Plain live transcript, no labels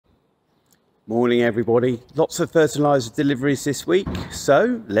Morning everybody, lots of fertiliser deliveries this week,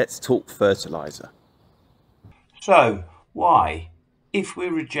 so let's talk fertiliser. So why, if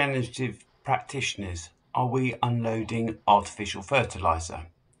we're regenerative practitioners, are we unloading artificial fertiliser?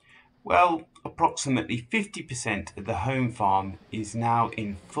 Well, approximately 50% of the home farm is now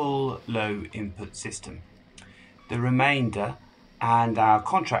in full low input system. The remainder and our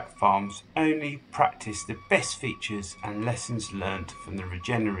contract farms only practice the best features and lessons learned from the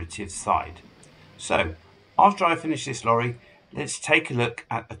regenerative side. So, after I finish this lorry, let's take a look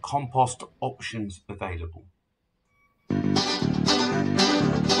at the compost options available.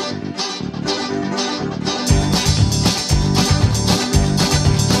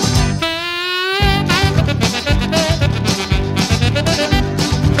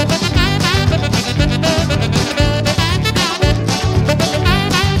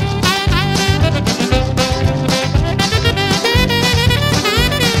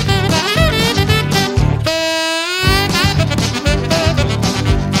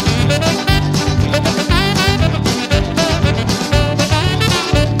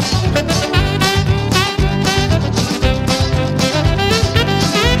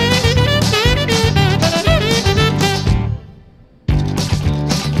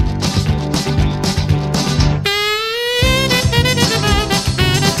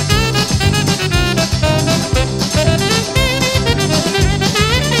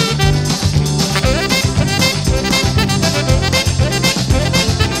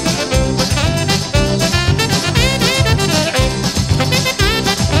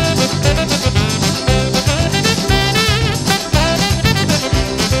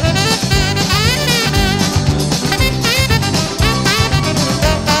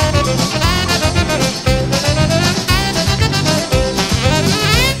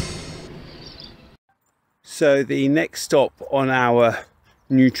 So the next stop on our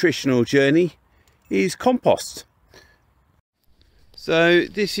nutritional journey is compost. So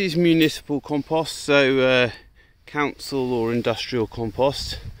this is municipal compost, so council or industrial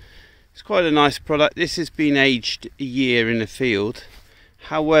compost. It's quite a nice product. This has been aged a year in the field.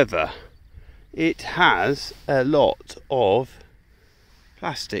 However, it has a lot of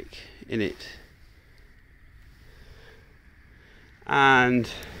plastic in it. And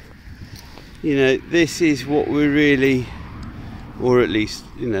you know, this is what we're really, or at least,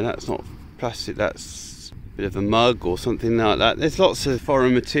 you know, that's not plastic, that's a bit of a mug or something like that. There's lots of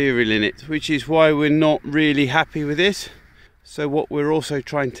foreign material in it, which is why we're not really happy with this. So what we're also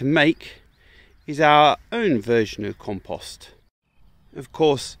trying to make is our own version of compost. Of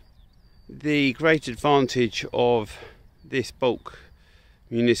course, the great advantage of this bulk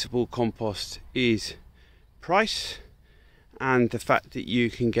municipal compost is price, and the fact that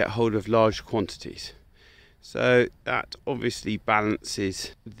you can get hold of large quantities. So that obviously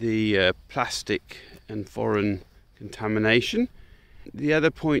balances the plastic and foreign contamination. The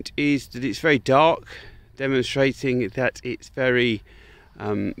other point is that it's very dark, demonstrating that it's very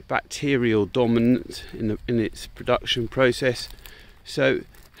bacterial dominant in its production process. So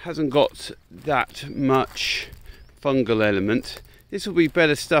hasn't got that much fungal element. This will be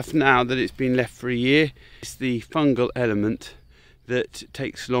better stuff now that it's been left for a year. It's the fungal element that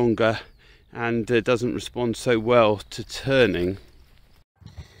takes longer and doesn't respond so well to turning.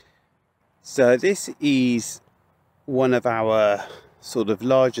 So this is one of our sort of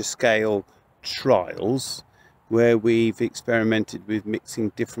larger scale trials where we've experimented with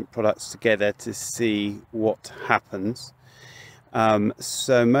mixing different products together to see what happens.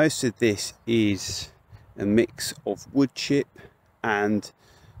 So most of this is a mix of wood chip and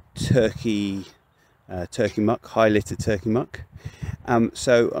turkey muck, high litter turkey muck.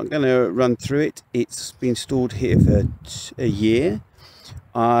 So I'm going to run through it. It's been stored here for a year.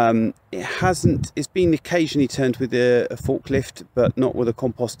 It's been occasionally turned with a forklift, but not with a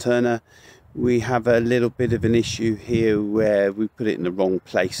compost turner. We have a little bit of an issue here where we put it in the wrong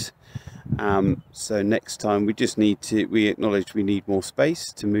place. So next time we acknowledge we need more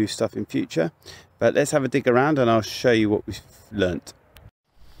space to move stuff in future. But let's have a dig around and I'll show you what we've learnt.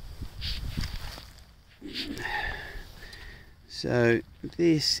 So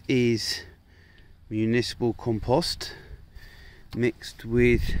this is municipal compost mixed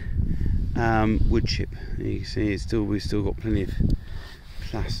with wood chip. You can see we've still got plenty of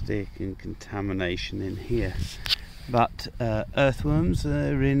plastic and contamination in here, but earthworms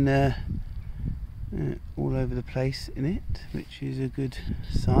are in all over the place in it, which is a good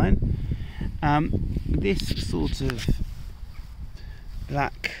sign. This sort of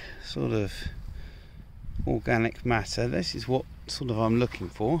black sort of organic matter, this is what sort of I'm looking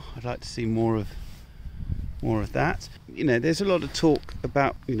for. I'd like to see more of more of that. You know, there's a lot of talk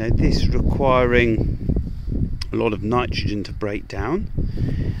about, you know, this requiring a lot of nitrogen to break down.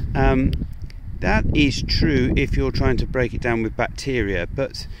 That is true if you're trying to break it down with bacteria,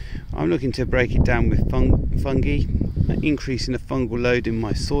 but I'm looking to break it down with fungi, increasing the fungal load in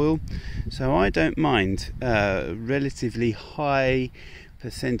my soil. So I don't mind relatively high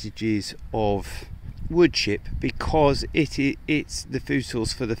percentages of wood chip, because it's the food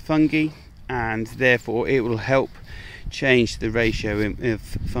source for the fungi, and therefore it will help change the ratio of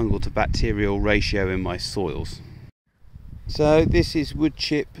fungal to bacterial ratio in my soils. So this is wood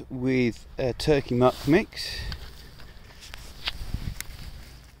chip with turkey muck mix.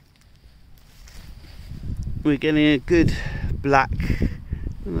 We're getting a good black.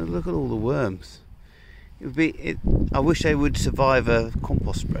 Look at all the worms. I wish they would survive a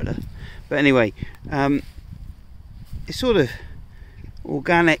compost spreader, but anyway, it's sort of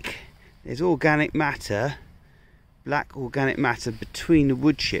organic. There's organic matter, black organic matter between the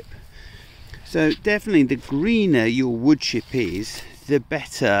wood chip. So definitely the greener your wood chip is, the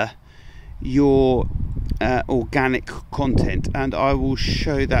better your organic content, and I will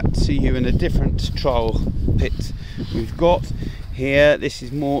show that to you in a different trial pit we've got here. This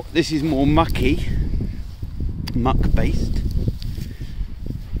is more mucky, muck based.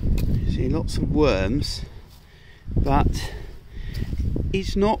 See lots of worms, but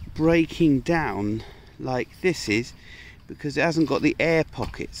it's not breaking down like this is, because it hasn't got the air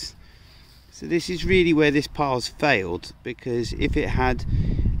pockets. So this is really where this pile's failed, because if it had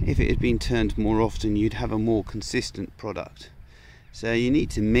been turned more often, you'd have a more consistent product. So you need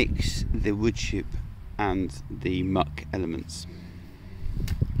to mix the wood chip and the muck elements.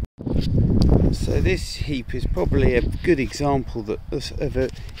 So this heap is probably a good example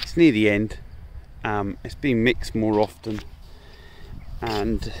it's near the end. It's been mixed more often,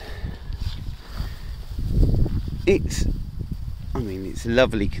 and it's a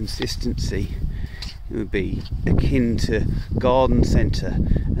lovely consistency. It would be akin to garden centre,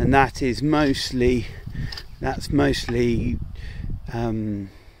 and that's mostly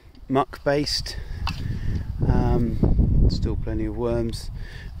muck based. Still plenty of worms.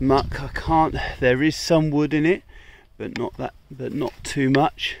 Muck, there is some wood in it, but not too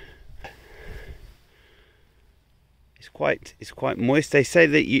much. It's quite moist. They say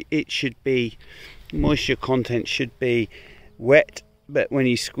that moisture content should be wet, but when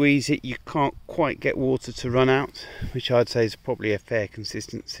you squeeze it, you can't quite get water to run out, which I'd say is probably a fair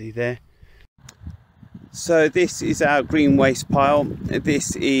consistency there. So this is our green waste pile.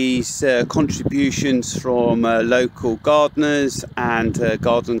 This is contributions from local gardeners and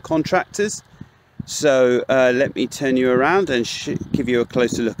garden contractors. So let me turn you around and give you a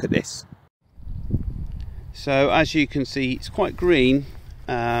closer look at this. So as you can see, it's quite green.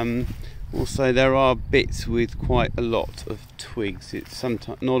 Also, there are bits with quite a lot of twigs. It's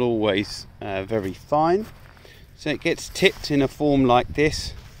sometimes not always very fine. So it gets tipped in a form like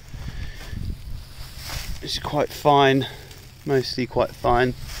this. It's quite fine, mostly quite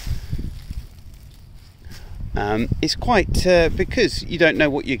fine. It's quite, because you don't know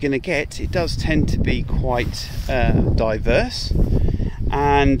what you're going to get, it does tend to be quite diverse.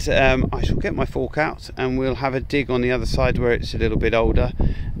 And I shall get my fork out and we'll have a dig on the other side where it's a little bit older.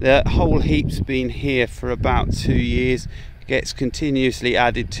 The whole heap's been here for about 2 years. It gets continuously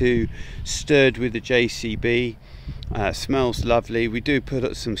added to, stirred with the JCB. Smells lovely. We do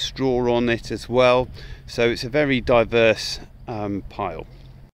put some straw on it as well, so it's a very diverse pile.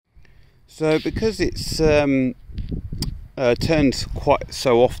 So because it's turned quite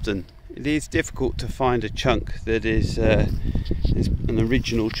so often, it is difficult to find a chunk that is an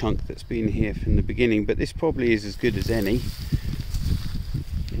original chunk that's been here from the beginning, but this probably is as good as any.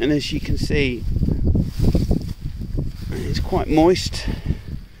 And as you can see, it's quite moist.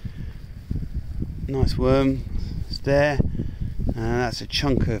 Nice worm there. That's a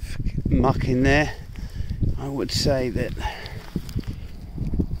chunk of muck in there. I would say that,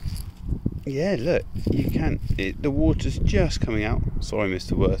 yeah, look, you can, the water's just coming out. Sorry,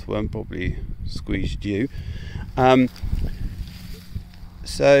 Mr. Worthworm, probably squeezed you. But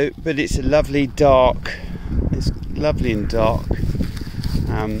it's a lovely dark, it's lovely and dark,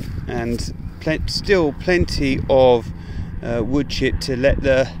 and still plenty of wood chip to let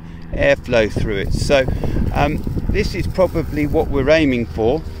the air flow through it. So this is probably what we're aiming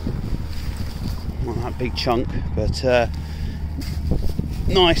for. Not that big chunk, but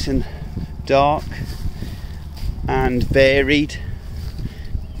nice and dark and varied.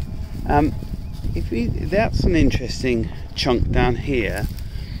 That's an interesting chunk down here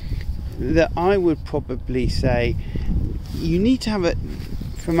that I would probably say you need to have,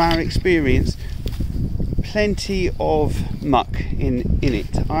 from our experience, plenty of muck in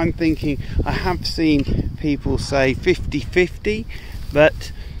it. I'm thinking, I have seen people say 50-50,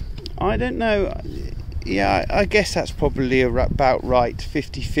 but I don't know. Yeah, I guess that's probably about right.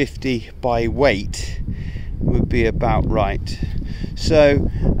 50-50 by weight would be about right. So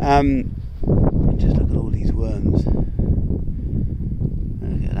just look at all these worms.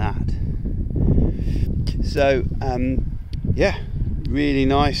 Look at that. So yeah, really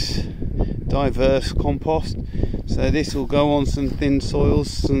nice diverse compost. So this will go on some thin soils,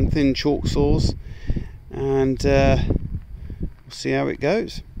 some thin chalk soils, and we'll see how it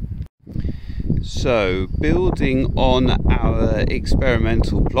goes. So, building on our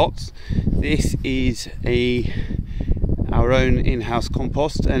experimental plots, this is our own in-house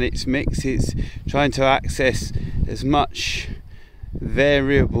compost, and its mix is trying to access as much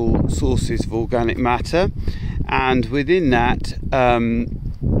variable sources of organic matter, and within that,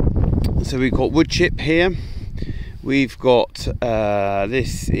 so we've got wood chip here. We've got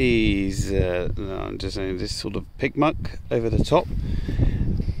this is I'm just saying, this sort of pig muck over the top.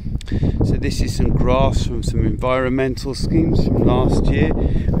 So this is some grass from some environmental schemes from last year.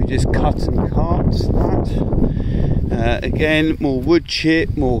 We just cut and carved that. Again, more wood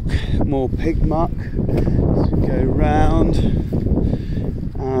chip, more pig muck. So we go round.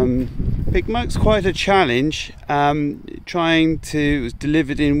 Pig muck's quite a challenge. It was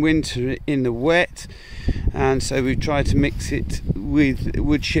delivered in winter in the wet, and so we tried to mix it with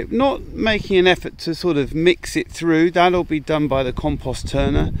wood chip, not making an effort to sort of mix it through. That'll be done by the compost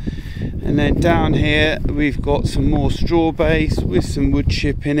turner. And then down here we've got some more straw base with some wood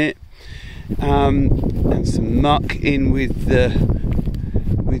chip in it, and some muck in with the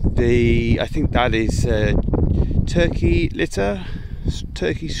I think that is turkey litter,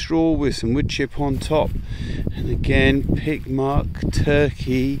 turkey straw with some wood chip on top, and again pig muck,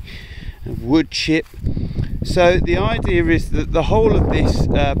 turkey, and wood chip. So the idea is that the whole of this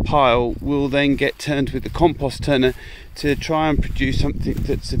pile will then get turned with the compost turner to try and produce something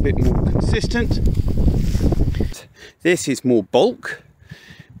that's a bit more consistent. This is more bulk,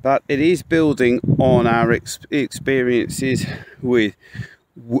 but it is building on our experiences with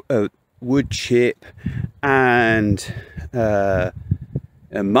wood chip and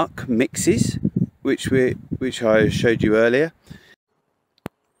muck mixes, which I showed you earlier.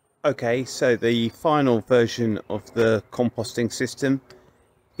 Okay, so the final version of the composting system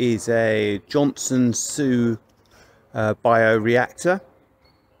is a Johnson Sioux bioreactor.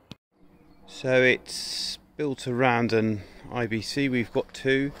 So it's built around an IBC. We've got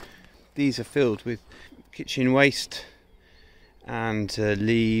two. These are filled with kitchen waste and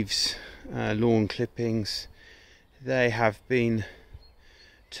leaves, lawn clippings. They have been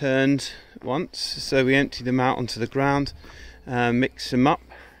turned once, so we empty them out onto the ground, mix them up,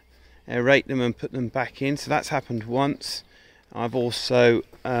 aerate them and put them back in. So that's happened once. I've also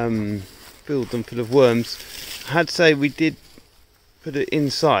filled them full of worms. I'd say we did put it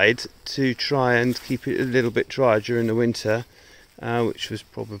inside to try and keep it a little bit dry during the winter, which was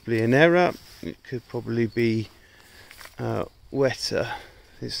probably an error. It could probably be wetter.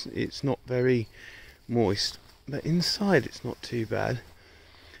 It's not very moist, but inside it's not too bad.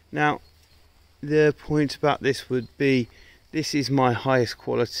 Now the point about this would be, this is my highest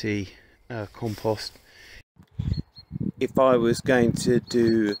quality compost. If I was going to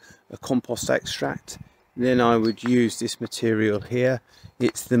do a compost extract, then I would use this material here.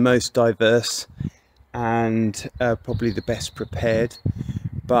 It's the most diverse and probably the best prepared,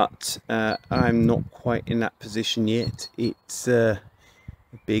 but I'm not quite in that position yet. It's a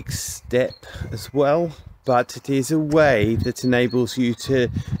big step as well, but it is a way that enables you to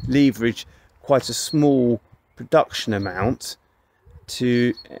leverage quite a small production amount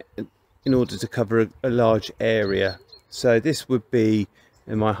in order to cover a large area. So this would be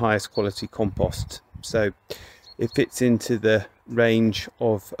my highest quality compost. So it fits into the range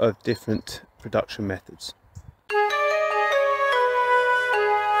of different production methods.